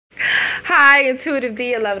Hi, Intuitive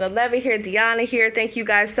D 1111 here, Deonna here. Thank you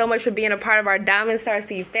guys so much for being a part of our Diamond Star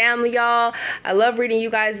Seed family, y'all. I love reading you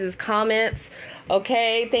guys' comments.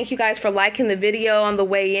 Okay, thank you guys for liking the video on the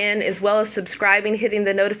way in, as well as subscribing, hitting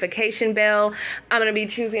the notification bell. I'm going to be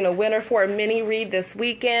choosing a winner for a mini read this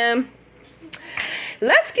weekend.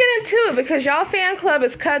 Let's get into it because y'all fan club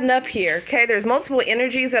is cutting up here. Okay, there's multiple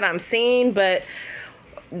energies that I'm seeing, but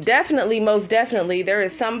definitely, most definitely, there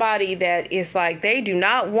is somebody that is like they do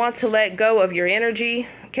not want to let go of your energy.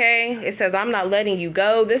 Okay, it says, I'm not letting you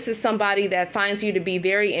go. This is somebody that finds you to be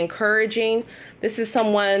very encouraging. This is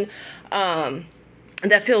someone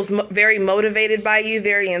that feels very motivated by you,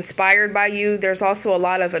 very inspired by you. There's also a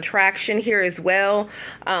lot of attraction here as well.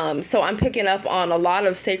 So I'm picking up on a lot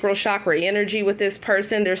of sacral chakra energy with this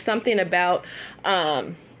person. There's something about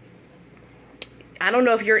I don't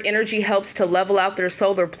know if your energy helps to level out their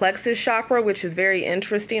solar plexus chakra, which is very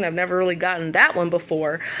interesting. I've never really gotten that one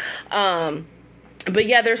before. But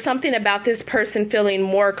yeah, there's something about this person feeling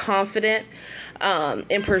more confident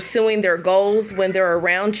in pursuing their goals when they're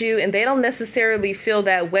around you. And they don't necessarily feel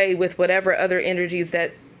that way with whatever other energies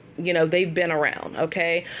that, you know, they've been around.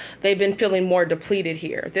 Okay, they've been feeling more depleted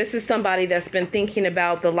here. This is somebody that's been thinking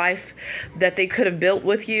about the life that they could have built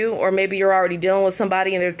with you, or maybe you're already dealing with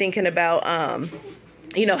somebody and they're thinking about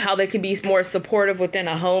you know, how they could be more supportive within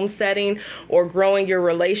a home setting or growing your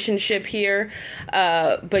relationship here.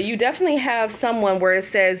 But you definitely have someone where it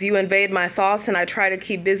says, you invade my thoughts and I try to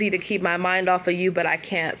keep busy to keep my mind off of you, but I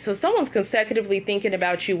can't. So someone's consecutively thinking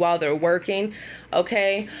about you while they're working.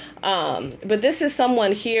 Okay. But this is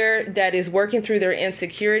someone here that is working through their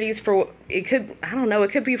insecurities for, it could, I don't know,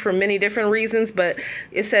 it could be for many different reasons, but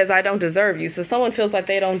it says, I don't deserve you. So someone feels like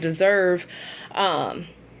they don't deserve,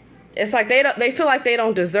 it's like they feel like they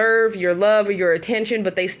don't deserve your love or your attention,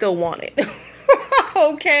 but they still want it.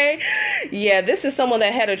 Okay. Yeah, this is someone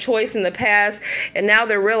that had a choice in the past, and now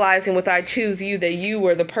they're realizing with I choose you that you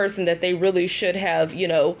were the person that they really should have, you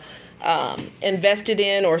know, invested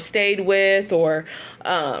in or stayed with, or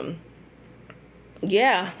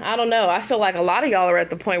yeah, I don't know. I feel like a lot of y'all are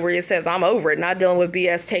at the point where it says, I'm over it, not dealing with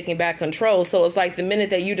BS, taking back control. So it's like the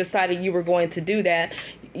minute that you decided you were going to do that,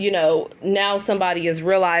 you know, now somebody is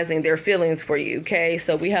realizing their feelings for you. Okay,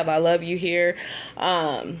 so we have I love you here.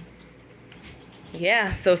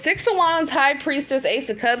 Yeah, so Six of Wands, High Priestess, Ace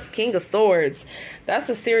of Cups, King of Swords. That's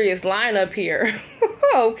a serious lineup here.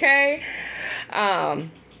 Okay.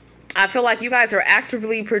 I feel like you guys are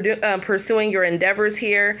actively pursuing your endeavors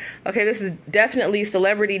here. Okay, this is definitely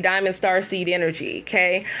celebrity diamond star seed energy.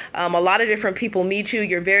 Okay, a lot of different people meet you.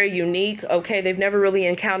 You're very unique. Okay, they've never really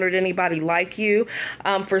encountered anybody like you.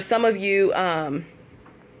 For some of you,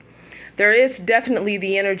 there is definitely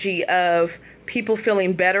the energy of people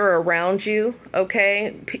feeling better around you.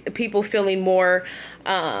 Okay, people feeling more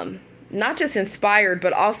not just inspired,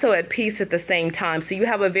 but also at peace at the same time. So you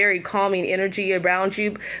have a very calming energy around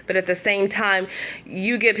you, but at the same time,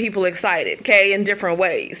 you get people excited, okay, in different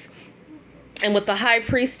ways. And with the High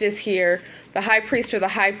Priestess here, the High Priest or the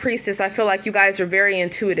High Priestess, I feel like you guys are very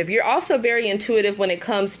intuitive. You're also very intuitive when it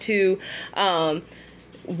comes to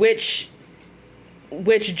which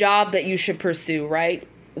job that you should pursue, right?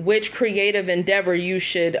 Which creative endeavor you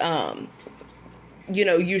should you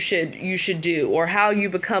know, you should do, or how you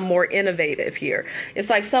become more innovative here. It's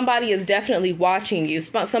like somebody is definitely watching you.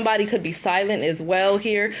 Somebody could be silent as well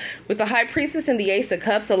here. With the High Priestess and the Ace of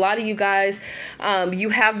Cups, a lot of you guys, you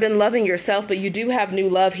have been loving yourself, but you do have new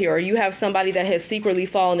love here, or you have somebody that has secretly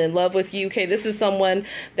fallen in love with you. Okay, this is someone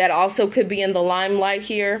that also could be in the limelight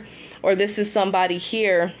here, or this is somebody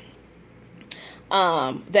here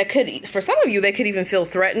that could, for some of you, they could even feel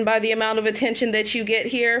threatened by the amount of attention that you get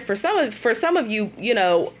here. For some of you, you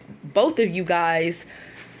know, both of you guys,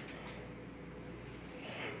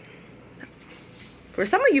 for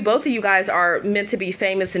some of you, both of you guys are meant to be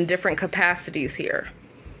famous in different capacities here.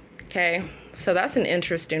 Okay, so that's an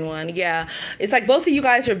interesting one. Yeah, it's like both of you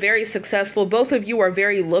guys are very successful. Both of you are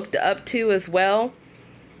very looked up to as well.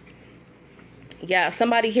 Yeah,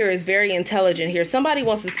 somebody here is very intelligent here. Somebody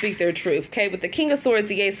wants to speak their truth. Okay, with the King of Swords,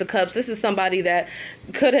 the Ace of Cups, this is somebody that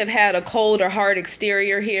could have had a cold or hard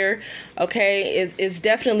exterior here. Okay, it's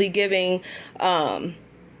definitely giving,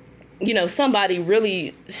 you know, somebody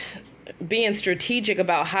really being strategic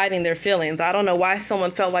about hiding their feelings. I don't know why someone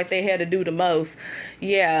felt like they had to do the most.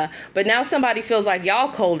 Yeah, but now somebody feels like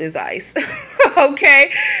y'all cold as ice.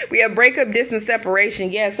 Okay, we have breakup, distance,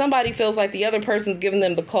 separation. Yeah, somebody feels like the other person's giving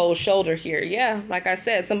them the cold shoulder here. Yeah, like I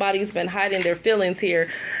said, somebody's been hiding their feelings here.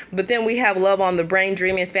 But then we have love on the brain,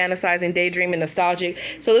 dreaming, fantasizing, daydreaming, nostalgic.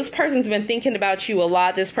 So this person's been thinking about you a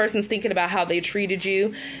lot. This person's thinking about how they treated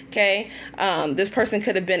you. Okay, this person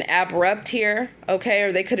could have been abrupt here. Okay,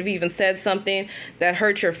 or they could have even said something that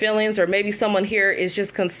hurt your feelings, or maybe someone here is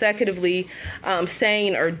just consecutively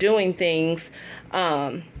saying or doing things.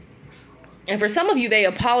 And for some of you, they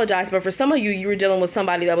apologize, but for some of you, you were dealing with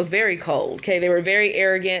somebody that was very cold, okay? They were very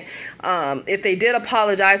arrogant. If they did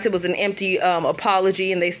apologize, it was an empty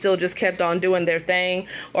apology, and they still just kept on doing their thing.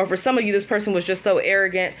 Or for some of you, this person was just so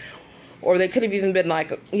arrogant, or they could have even been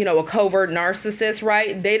like, you know, a covert narcissist,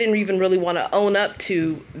 right? They didn't even really want to own up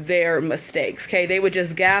to their mistakes, okay? They would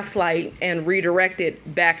just gaslight and redirect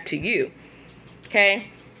it back to you, okay?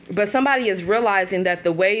 But somebody is realizing that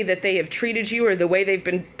the way that they have treated you, or the way they've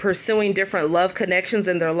been pursuing different love connections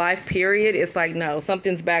in their life, period, it's like, no,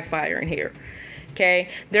 something's backfiring here. Okay?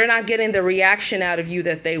 They're not getting the reaction out of you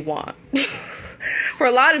that they want. For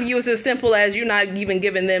a lot of you, it's as simple as you're not even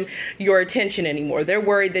giving them your attention anymore. They're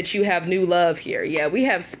worried that you have new love here. Yeah, we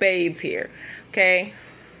have spades here. Okay?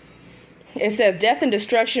 It says, death and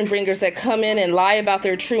destruction bringers that come in and lie about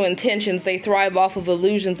their true intentions. They thrive off of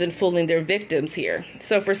illusions and fooling their victims here.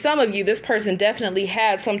 So for some of you, this person definitely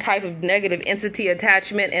had some type of negative entity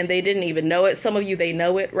attachment, and they didn't even know it. Some of you, they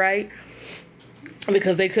know it, right?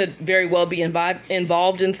 Because they could very well be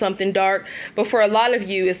involved in something dark. But for a lot of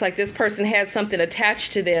you, it's like this person had something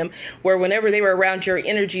attached to them where whenever they were around your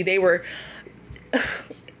energy, they were...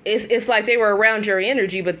 It's like they were around your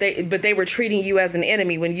energy, but they were treating you as an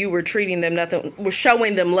enemy when you were treating them were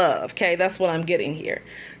showing them love. Okay, that's what I'm getting here.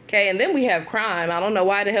 Okay, and then we have crime. I don't know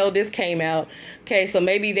why the hell this came out. Okay, so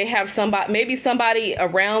maybe they have somebody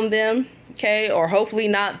around them. Okay, or hopefully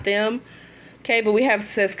not them. Okay, but we have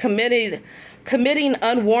says committing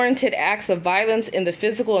unwarranted acts of violence in the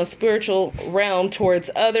physical and spiritual realm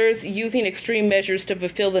towards others, using extreme measures to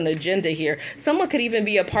fulfill an agenda here. Someone could even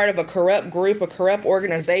be a part of a corrupt group, a corrupt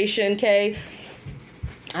organization, okay?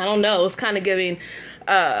 I don't know. It's kind of giving,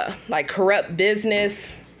 like, corrupt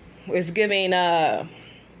business. It's giving, I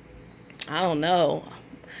don't know.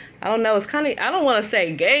 It's kind of, I don't want to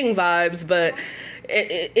say gang vibes, but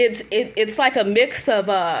it's like a mix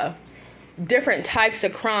of different types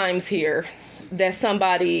of crimes here. That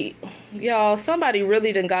somebody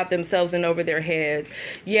really done got themselves in over their head.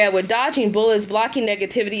 Yeah, with dodging bullets, blocking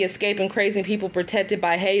negativity, escaping crazy people, protected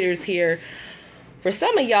by haters here. For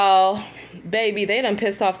some of y'all, baby, they done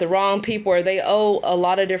pissed off the wrong people, or they owe a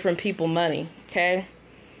lot of different people money, okay?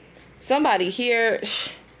 Somebody here,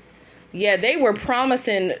 yeah, they were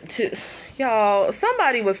promising to, y'all,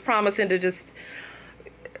 somebody was promising to just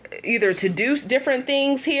either to do different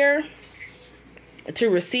things here, to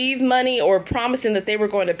receive money, or promising that they were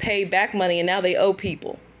going to pay back money, and now they owe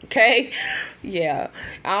people. Okay? Yeah.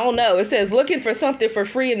 I don't know. It says looking for something for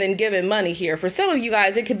free and then giving money here. For some of you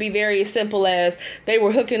guys, it could be very simple as they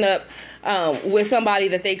were hooking up with somebody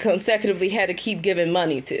that they consecutively had to keep giving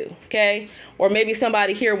money to. Okay? Or maybe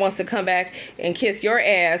somebody here wants to come back and kiss your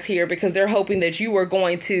ass here because they're hoping that you are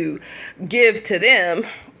going to give to them.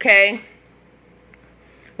 Okay?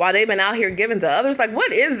 While they've been out here giving to others. Like,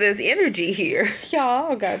 what is this energy here?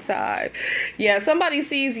 Y'all got time. Yeah, somebody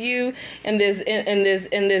sees you in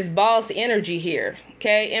this boss energy here.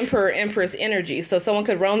 Okay, Emperor, Empress energy. So someone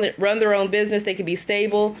could run their own business. They could be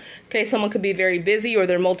stable. Okay, someone could be very busy, or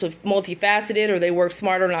they're multifaceted, or they work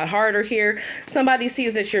smarter, not harder here. Somebody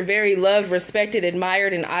sees that you're very loved, respected,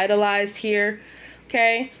 admired, and idolized here.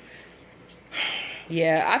 Okay.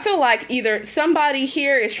 Yeah, I feel like either somebody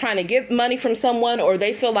here is trying to get money from someone, or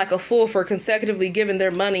they feel like a fool for consecutively giving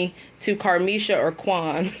their money to Karmisha or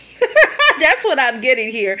Quan. That's what I'm getting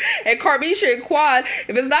here. And Karmisha and Quan,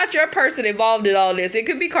 if it's not your person involved in all this, it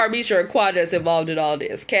could be Karmisha or Quan that's involved in all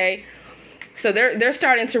this, okay? So they're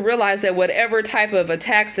starting to realize that whatever type of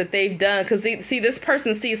attacks that they've done, because see, this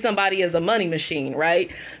person sees somebody as a money machine, right?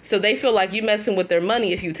 So they feel like you messing with their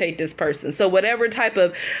money if you take this person. So whatever type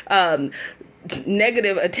of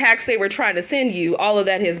negative attacks they were trying to send you, all of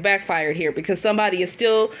that has backfired here, because somebody is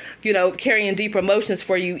still, you know, carrying deep emotions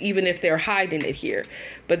for you, even if they're hiding it here.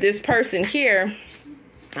 But this person here,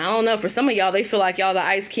 I don't know, for some of y'all, they feel like y'all the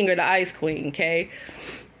Ice King or the Ice Queen, okay?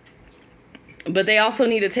 But they also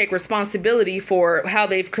need to take responsibility for how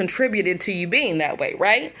they've contributed to you being that way,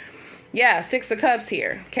 right? Yeah, Six of Cups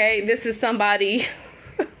here, okay? This is somebody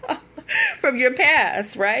from your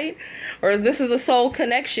past, right? Or this is a soul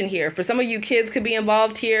connection here. For some of you, kids could be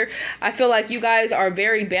involved here. I feel like you guys are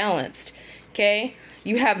very balanced, okay?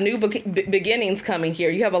 You have new beginnings coming here.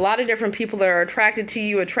 You have a lot of different people that are attracted to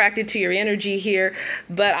you, attracted to your energy here.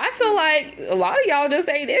 But I feel like a lot of y'all just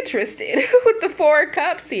ain't interested with the Four of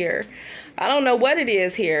Cups here. I don't know what it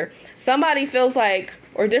is here. Somebody feels like,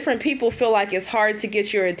 or different people feel like it's hard to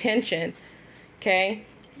get your attention. Okay?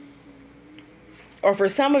 Or for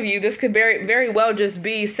some of you, this could very well just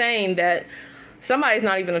be saying that somebody's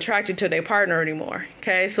not even attracted to their partner anymore.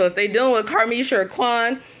 Okay? So if they're dealing with Karmic or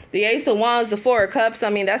Quan, the Ace of Wands, the Four of Cups, I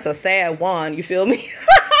mean, that's a sad wand, you feel me?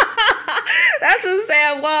 That's a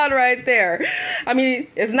sad wand right there. I mean,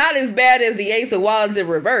 it's not as bad as the Ace of Wands in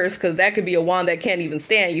reverse, because that could be a wand that can't even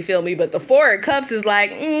stand, you feel me? But the Four of Cups is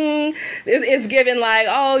like, it's given like,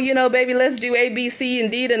 oh, you know, baby, let's do A, B, C,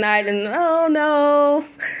 and D tonight. And oh, no,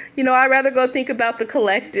 you know, I'd rather go think about the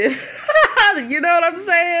collective. You know what I'm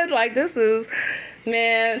saying? Like, this is,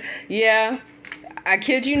 man, yeah. I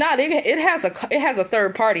kid you not, it has a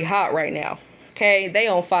third party hot right now. Okay, they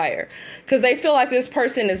on fire because they feel like this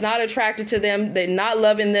person is not attracted to them. They're not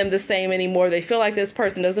loving them the same anymore. They feel like this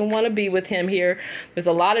person doesn't want to be with him here. There's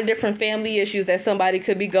a lot of different family issues that somebody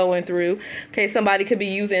could be going through. Okay, somebody could be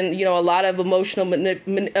using, you know, a lot of emotional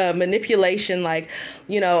manipulation, like,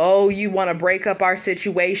 you know, oh, you want to break up our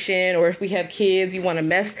situation, or if we have kids, you want to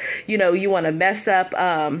mess up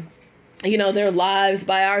you know, their lives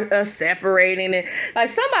by us separating it. Like,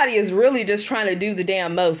 somebody is really just trying to do the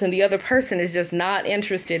damn most, and the other person is just not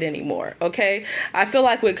interested anymore. Okay, I feel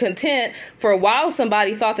like with content, for a while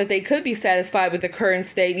somebody thought that they could be satisfied with the current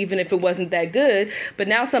state even if it wasn't that good, but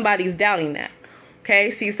now somebody's doubting that.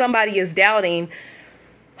 Okay, see, somebody is doubting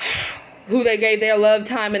who they gave their love,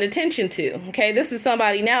 time, and attention to. Okay, this is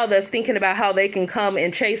somebody now that's thinking about how they can come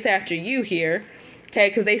and chase after you here. Okay,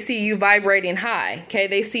 because they see you vibrating high. Okay,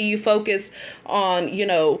 they see you focused on, you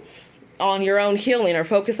know, on your own healing, or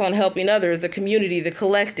focus on helping others, the community, the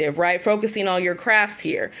collective, right? Focusing on your crafts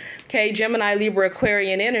here. Okay, Gemini, Libra,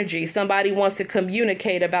 Aquarian energy. Somebody wants to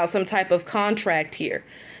communicate about some type of contract here.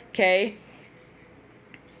 Okay.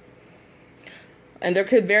 And there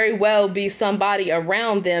could very well be somebody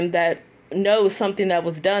around them that knows something that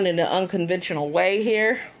was done in an unconventional way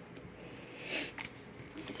here.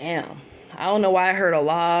 Damn. I don't know why I heard a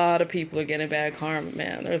lot of people are getting bad karma,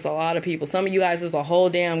 man. There's a lot of people. Some of you guys is a whole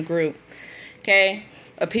damn group, okay,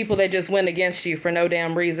 of people that just went against you for no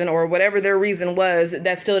damn reason, or whatever their reason was,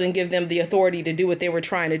 that still didn't give them the authority to do what they were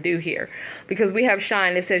trying to do here. Because we have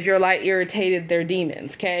Shine that says your light irritated their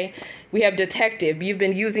demons, okay? We have Detective. You've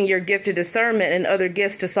been using your gift of discernment and other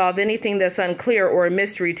gifts to solve anything that's unclear or a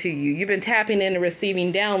mystery to you. You've been tapping in and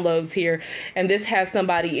receiving downloads here, and this has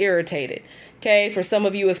somebody irritated. Okay, for some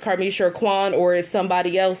of you, it's Karmic or Quan, or it's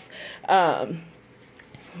somebody else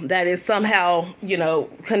that is somehow, you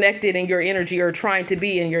know, connected in your energy or trying to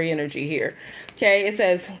be in your energy here. Okay, it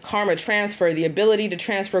says karma transfer, the ability to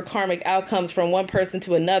transfer karmic outcomes from one person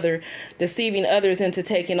to another, deceiving others into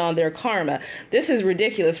taking on their karma. This is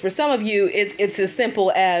ridiculous. For some of you, it's as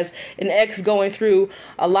simple as an ex going through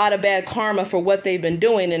a lot of bad karma for what they've been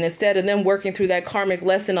doing, and instead of them working through that karmic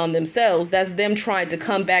lesson on themselves, that's them trying to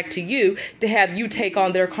come back to you to have you take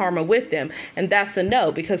on their karma with them. And that's a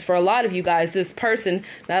no, because for a lot of you guys, this person,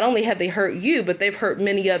 not only have they hurt you, but they've hurt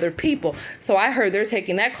many other people. So I heard they're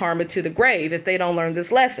taking that karma to the grave if they don't learn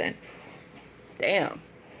this lesson. Damn.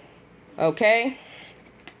 Okay.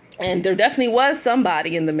 And there definitely was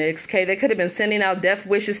somebody in the mix. Okay, they could have been sending out death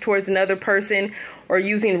wishes towards another person, or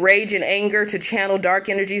using rage and anger to channel dark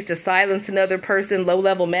energies to silence another person,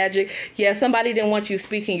 low-level magic. Yeah, somebody didn't want you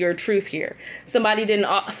speaking your truth here.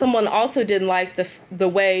 Someone also didn't like the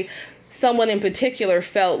way someone in particular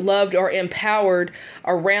felt loved or empowered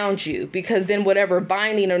around you, because then whatever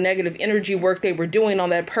binding or negative energy work they were doing on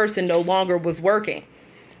that person no longer was working.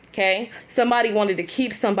 Okay, somebody wanted to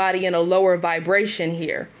keep somebody in a lower vibration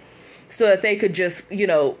here so that they could just, you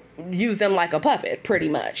know, use them like a puppet, pretty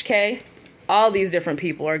much. Okay, all these different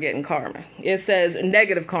people are getting karma. It says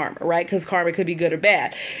negative karma, right? Because karma could be good or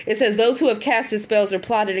bad. It says those who have casted spells or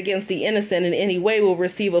plotted against the innocent in any way will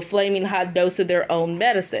receive a flaming hot dose of their own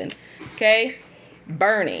medicine. Okay,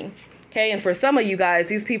 burning. Okay, and for some of you guys,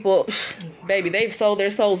 these people, baby, they've sold their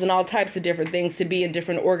souls in all types of different things to be in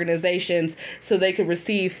different organizations so they could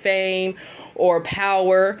receive fame or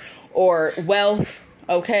power or wealth.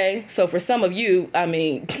 Okay, so for some of you, I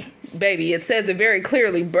mean, baby, it says it very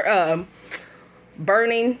clearly,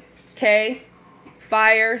 burning, okay,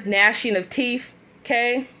 fire, gnashing of teeth,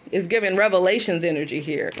 okay, is giving revelations energy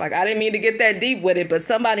here. Like, I didn't mean to get that deep with it, but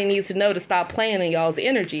somebody needs to know to stop playing in y'all's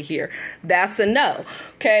energy here. That's a no,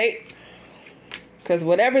 okay? Because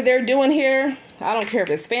whatever they're doing here, I don't care if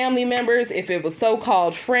it's family members, if it was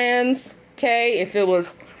so-called friends, okay, if it was,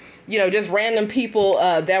 you know, just random people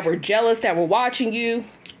that were jealous, that were watching you.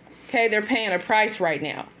 Okay, they're paying a price right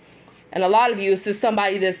now. And a lot of you, it's just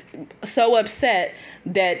somebody that's so upset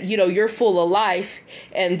that, you know, you're full of life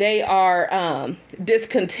and they are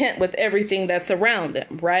discontent with everything that's around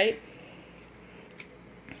them, right?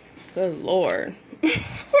 Good Lord.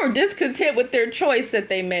 Or discontent with their choice that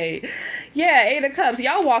they made. Yeah, 8 of Cups.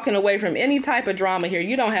 Y'all walking away from any type of drama here.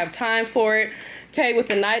 You don't have time for it. Okay, with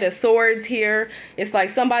the Knight of Swords here, it's like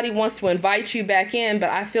somebody wants to invite you back in, but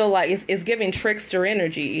I feel like it's giving trickster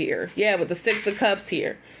energy here. Yeah, with the 6 of Cups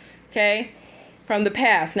here. Okay, from the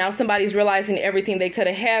past. Now somebody's realizing everything they could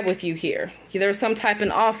have had with you here. There's some type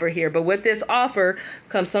of offer here, but with this offer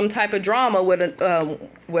comes some type of drama with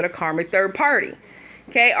a karmic third party.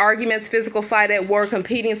 Okay, arguments, physical fight at war,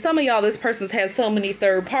 competing. Some of y'all, this person's had so many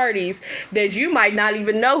third parties that you might not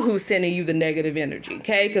even know who's sending you the negative energy.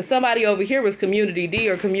 Okay, because somebody over here was community D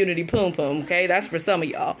or community poom poom. Okay, that's for some of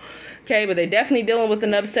y'all. Okay, but they're definitely dealing with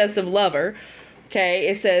an obsessive lover. Okay,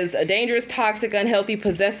 it says a dangerous, toxic, unhealthy,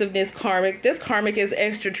 possessiveness, karmic. This karmic is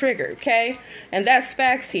extra triggered, okay? And that's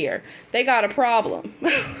facts here. They got a problem,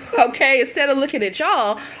 okay? Instead of looking at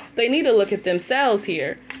y'all, they need to look at themselves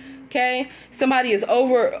here, okay? Somebody is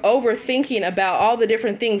overthinking about all the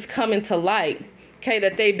different things coming to light, okay,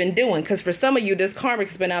 that they've been doing. Because for some of you, this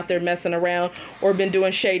karmic's been out there messing around or been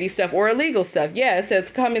doing shady stuff or illegal stuff. Yeah, it says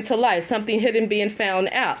coming to light, something hidden being found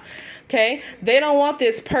out. Okay, they don't want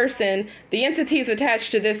this person, the entities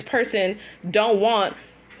attached to this person don't want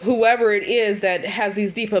whoever it is that has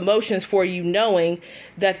these deep emotions for you knowing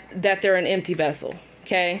that they're an empty vessel.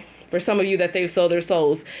 Okay, for some of you that they've sold their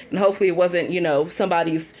souls, and hopefully it wasn't, you know,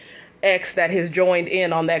 somebody's ex that has joined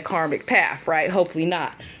in on that karmic path, right? Hopefully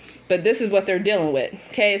not. But this is what they're dealing with.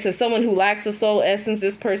 Okay, it says someone who lacks a soul essence,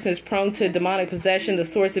 this person is prone to demonic possession. The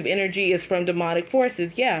source of energy is from demonic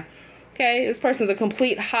forces. Yeah. Okay, this person's a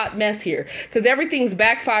complete hot mess here because everything's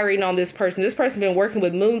backfiring on this person. This person's been working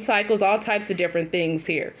with moon cycles, all types of different things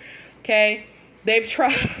here. Okay, they've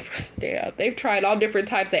tried all different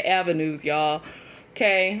types of avenues, y'all.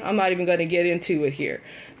 Okay, I'm not even going to get into it here.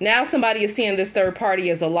 Now somebody is seeing this third party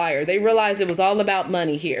as a liar. They realize it was all about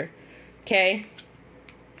money here. Okay,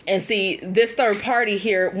 and see, this third party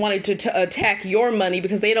here wanted to attack your money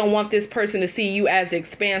because they don't want this person to see you as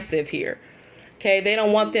expansive here. Okay, they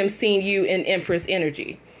don't want them seeing you in Empress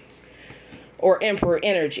energy or Emperor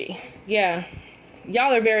energy. Yeah,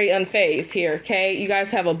 y'all are very unfazed here, okay? You guys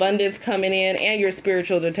have abundance coming in and you're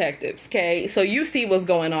spiritual detectives, okay? So you see what's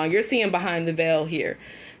going on. You're seeing behind the veil here,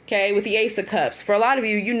 okay? With the Ace of Cups. For a lot of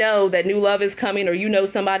you, you know that new love is coming, or you know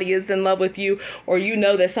somebody is in love with you, or you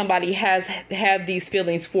know that somebody has had these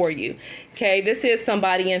feelings for you, okay? This is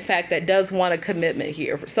somebody, in fact, that does want a commitment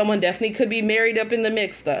here. Someone definitely could be married up in the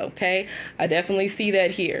mix, though, okay? I definitely see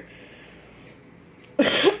that here.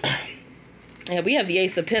 And we have the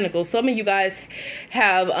Ace of Pentacles. Some of you guys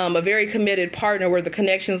have a very committed partner where the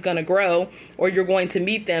connection is going to grow, or you're going to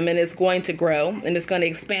meet them and it's going to grow and it's going to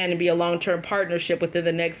expand and be a long-term partnership within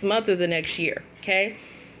the next month or the next year, okay?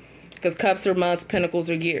 Because cups are months, pentacles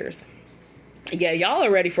are years. Yeah, y'all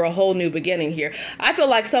are ready for a whole new beginning here. I feel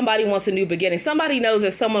like somebody wants a new beginning. Somebody knows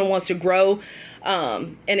that someone wants to grow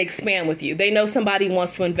and expand with you. They know somebody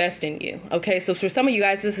wants to invest in you. Okay, so for some of you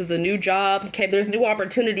guys, this is a new job. Okay, there's new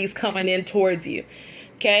opportunities coming in towards you.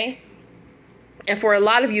 Okay, and for a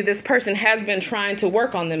lot of you, this person has been trying to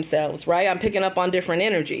work on themselves, right? I'm picking up on different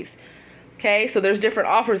energies. Okay, so there's different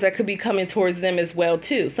offers that could be coming towards them as well,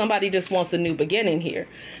 too. Somebody just wants a new beginning here.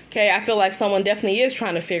 Okay, I feel like someone definitely is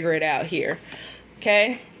trying to figure it out here.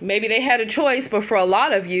 Okay, maybe they had a choice, but for a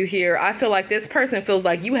lot of you here, I feel like this person feels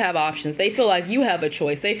like you have options. They feel like you have a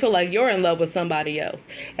choice. They feel like you're in love with somebody else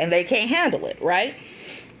and they can't handle it, right?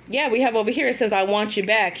 Yeah, we have over here, it says, I want you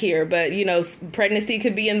back here, but you know, pregnancy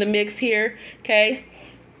could be in the mix here. Okay.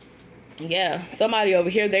 Yeah, somebody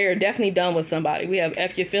over here, they are definitely done with somebody. We have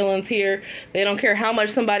F your feelings here. They don't care how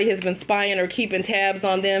much somebody has been spying or keeping tabs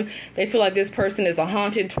on them. They feel like this person is a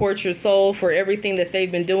haunted, tortured soul for everything that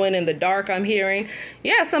they've been doing in the dark, I'm hearing.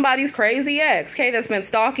 Yeah, somebody's crazy ex, okay, that's been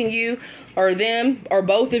stalking you or them or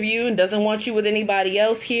both of you and doesn't want you with anybody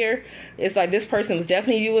else here. It's like this person was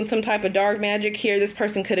definitely doing some type of dark magic here. This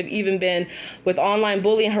person could have even been with online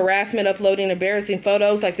bullying, harassment, uploading embarrassing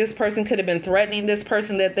photos. Like this person could have been threatening this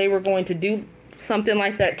person that they were going to do something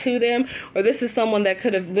like that to them. Or this is someone that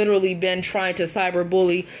could have literally been trying to cyber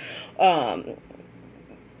bully,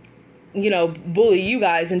 you know, bully you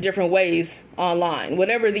guys in different ways online.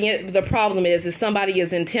 Whatever the problem is somebody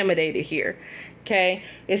is intimidated here. Okay,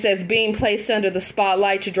 it says being placed under the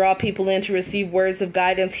spotlight to draw people in to receive words of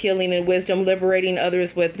guidance, healing, and wisdom, liberating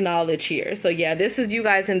others with knowledge here. So yeah, this is you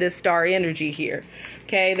guys in this star energy here.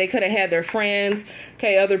 Okay, they could have had their friends,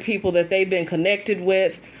 okay, other people that they've been connected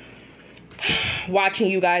with, watching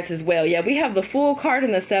you guys as well. Yeah, we have the Fool card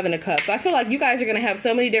and the Seven of Cups. I feel like you guys are going to have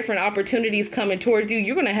so many different opportunities coming towards you.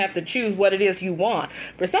 You're going to have to choose what it is you want.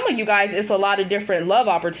 For some of you guys, it's a lot of different love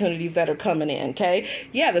opportunities that are coming in, okay?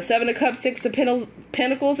 Yeah, the Seven of Cups, Six of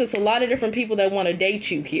Pentacles, it's a lot of different people that want to date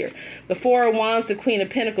you here. The Four of Wands, the Queen of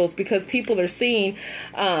Pentacles, because people are seeing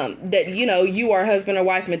that, you know, you are husband or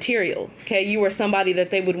wife material, okay? You are somebody that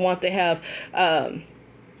they would want to have,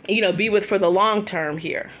 you know, be with for the long term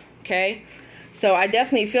here, okay? So I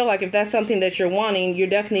definitely feel like if that's something that you're wanting, you're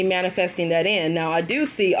definitely manifesting that in. Now, I do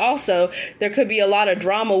see also there could be a lot of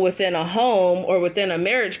drama within a home or within a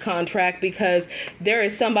marriage contract, because there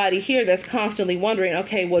is somebody here that's constantly wondering,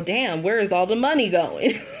 okay, well, damn, where is all the money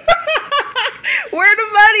going? Where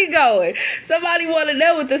the money going? Somebody want to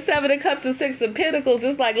know with the Seven of Cups and Six of Pentacles.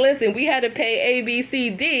 It's like, listen, we had to pay A, B, C,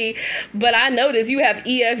 D, but I noticed you have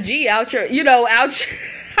E, F, G out your, you know, out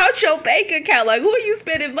your bank account. Like, who are you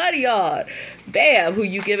spending money on? Bam, who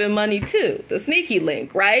you giving money to? The sneaky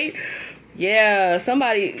link, right? Yeah,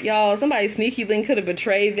 somebody sneaky link could have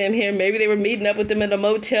betrayed them here. Maybe they were meeting up with them in a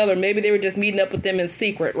motel, or maybe they were just meeting up with them in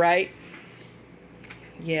secret, right?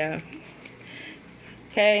 Yeah.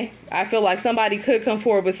 Okay, I feel like somebody could come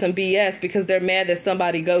forward with some BS because they're mad that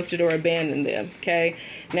somebody ghosted or abandoned them, okay?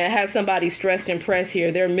 Now, it has somebody stressed and pressed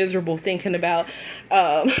here. They're miserable thinking about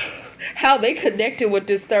how they connected with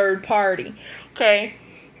this third party, okay?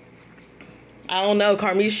 I don't know,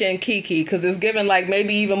 Karmisha and Kiki, because it's given like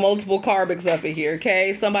maybe even multiple karmics up in here,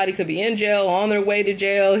 okay? Somebody could be in jail, on their way to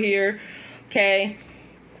jail here, okay?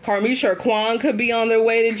 Karmisha or Kwan could be on their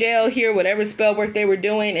way to jail here. Whatever spell work they were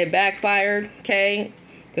doing, it backfired, okay?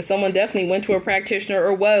 Because someone definitely went to a practitioner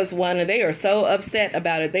or was one, and they are so upset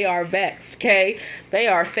about it. They are vexed, okay? They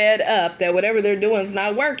are fed up that whatever they're doing is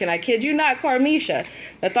not working. I kid you not, Karmisha.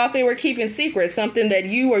 They thought they were keeping secret, something that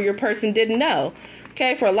you or your person didn't know.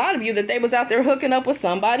 Okay, for a lot of you, that they was out there hooking up with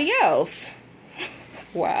somebody else.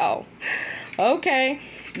 Wow. Okay.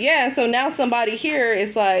 Yeah, so now somebody here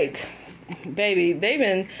is like, baby, they've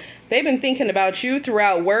been thinking about you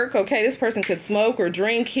throughout work. Okay, this person could smoke or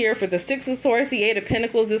drink here. For the Six of Swords, the Eight of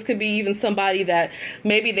Pentacles, this could be even somebody that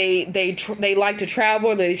maybe they like to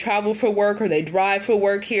travel, or they travel for work, or they drive for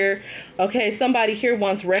work here. Okay, somebody here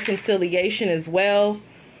wants reconciliation as well.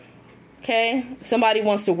 Okay, somebody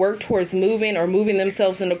wants to work towards moving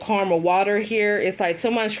themselves into calmer water here. It's like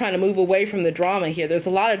someone's trying to move away from the drama here. There's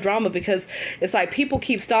a lot of drama because it's like people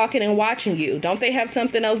keep stalking and watching you. Don't they have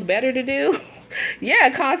something else better to do?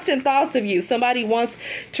 Yeah, constant thoughts of you. Somebody wants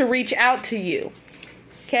to reach out to you.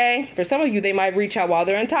 Okay, for some of you, they might reach out while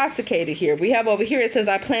they're intoxicated here. We have over here, it says,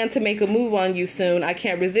 I plan to make a move on you soon. I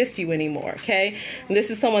can't resist you anymore. Okay, and this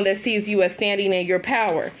is someone that sees you as standing in your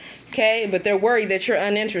power. Okay, but they're worried that you're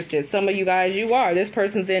uninterested. Some of you guys, you are. This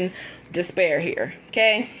person's in despair here.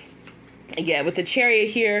 Okay, yeah, with the Chariot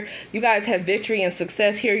here, you guys have victory and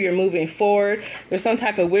success here. You're moving forward. There's some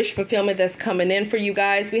type of wish fulfillment that's coming in for you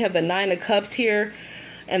guys. We have the Nine of Cups here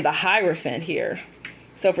and the Hierophant here.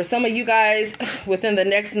 So for some of you guys, within the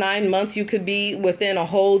next 9 months, you could be within a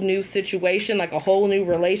whole new situation, like a whole new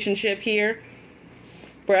relationship here.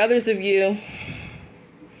 For others of you,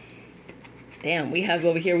 damn, we have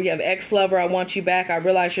over here, we have ex-lover, I want you back, I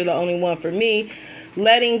realize you're the only one for me.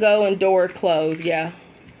 Letting go and door closed, yeah.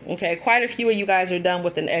 Okay, quite a few of you guys are done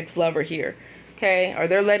with an ex-lover here. Okay, or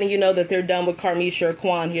they're letting you know that they're done with Karmisha or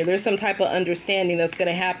Kwan here. There's some type of understanding that's going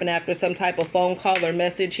to happen after some type of phone call or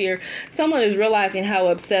message here. Someone is realizing how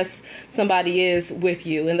obsessed somebody is with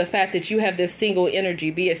you, and the fact that you have this single energy,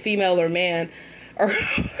 be it female or man, or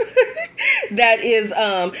that is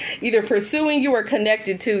either pursuing you or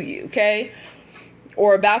connected to you, okay?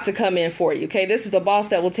 Or about to come in for you, okay? This is a boss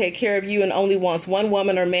that will take care of you and only wants one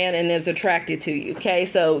woman or man and is attracted to you, okay?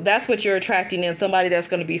 So that's what you're attracting in, somebody that's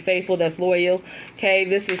going to be faithful, that's loyal, okay?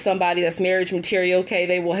 This is somebody that's marriage material, okay?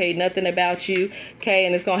 They will hate nothing about you, okay?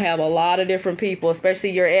 And it's going to have a lot of different people,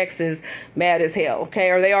 especially your exes, mad as hell,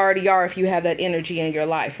 okay? Or they already are if you have that energy in your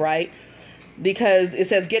life, right? Because it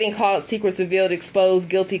says getting caught, secrets revealed, exposed,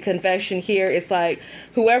 guilty confession here. It's like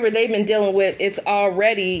whoever they've been dealing with, it's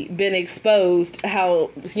already been exposed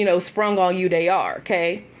how, you know, sprung on you they are,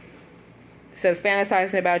 okay? It says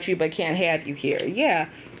fantasizing about you but can't have you here. Yeah.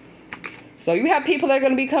 So you have people that are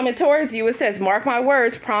going to be coming towards you. It says, mark my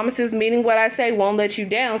words, promises meaning what I say won't let you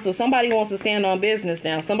down. So somebody wants to stand on business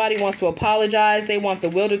now. Somebody wants to apologize. They want the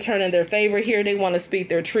will to turn in their favor here. They want to speak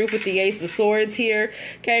their truth with the Ace of Swords here.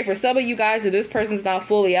 Okay, for some of you guys, if this person's not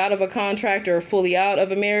fully out of a contract or fully out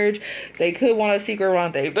of a marriage, they could want a secret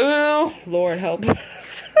rendezvous. Lord help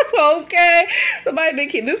us. Okay,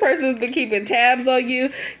 this person's been keeping tabs on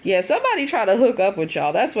you. Yeah, somebody try to hook up with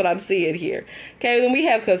y'all. That's what I'm seeing here. Okay, then we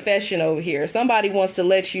have confession over here. Somebody wants to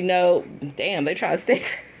let you know, damn, they try to stay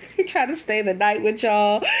they try to stay the night with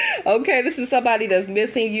y'all. Okay, this is somebody that's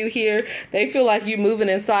missing you here. They feel like you moving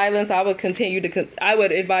in silence. I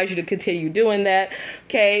would advise you to continue doing that.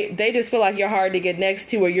 Okay, they just feel like you're hard to get next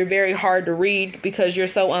to, or you're very hard to read because you're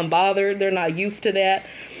so unbothered. They're not used to that.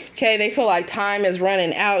 Okay, they feel like time is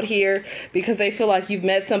running out here because they feel like you've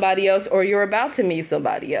met somebody else or you're about to meet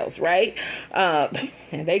somebody else, right?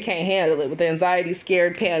 And they can't handle it with the anxiety,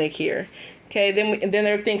 scared, panic here. Okay, then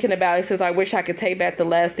they're thinking about, it says, I wish I could take back the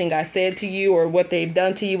last thing I said to you or what they've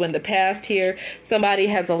done to you in the past here. Somebody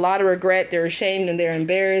has a lot of regret. They're ashamed and they're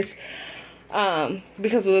embarrassed.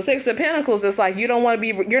 Because with the Six of Pentacles, it's like you're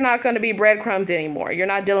not going to be breadcrumbed anymore. You're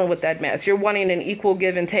not dealing with that mess. You're wanting an equal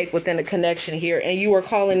give and take within a connection here. And you are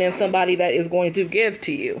calling in somebody that is going to give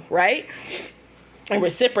to you, right? And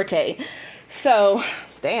reciprocate. So,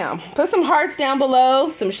 damn. Put some hearts down below,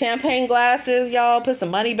 some champagne glasses, y'all. Put some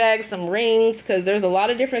money bags, some rings, because there's a lot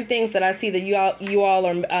of different things that I see that you all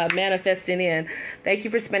are manifesting in. Thank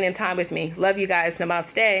you for spending time with me. Love you guys.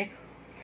 Namaste.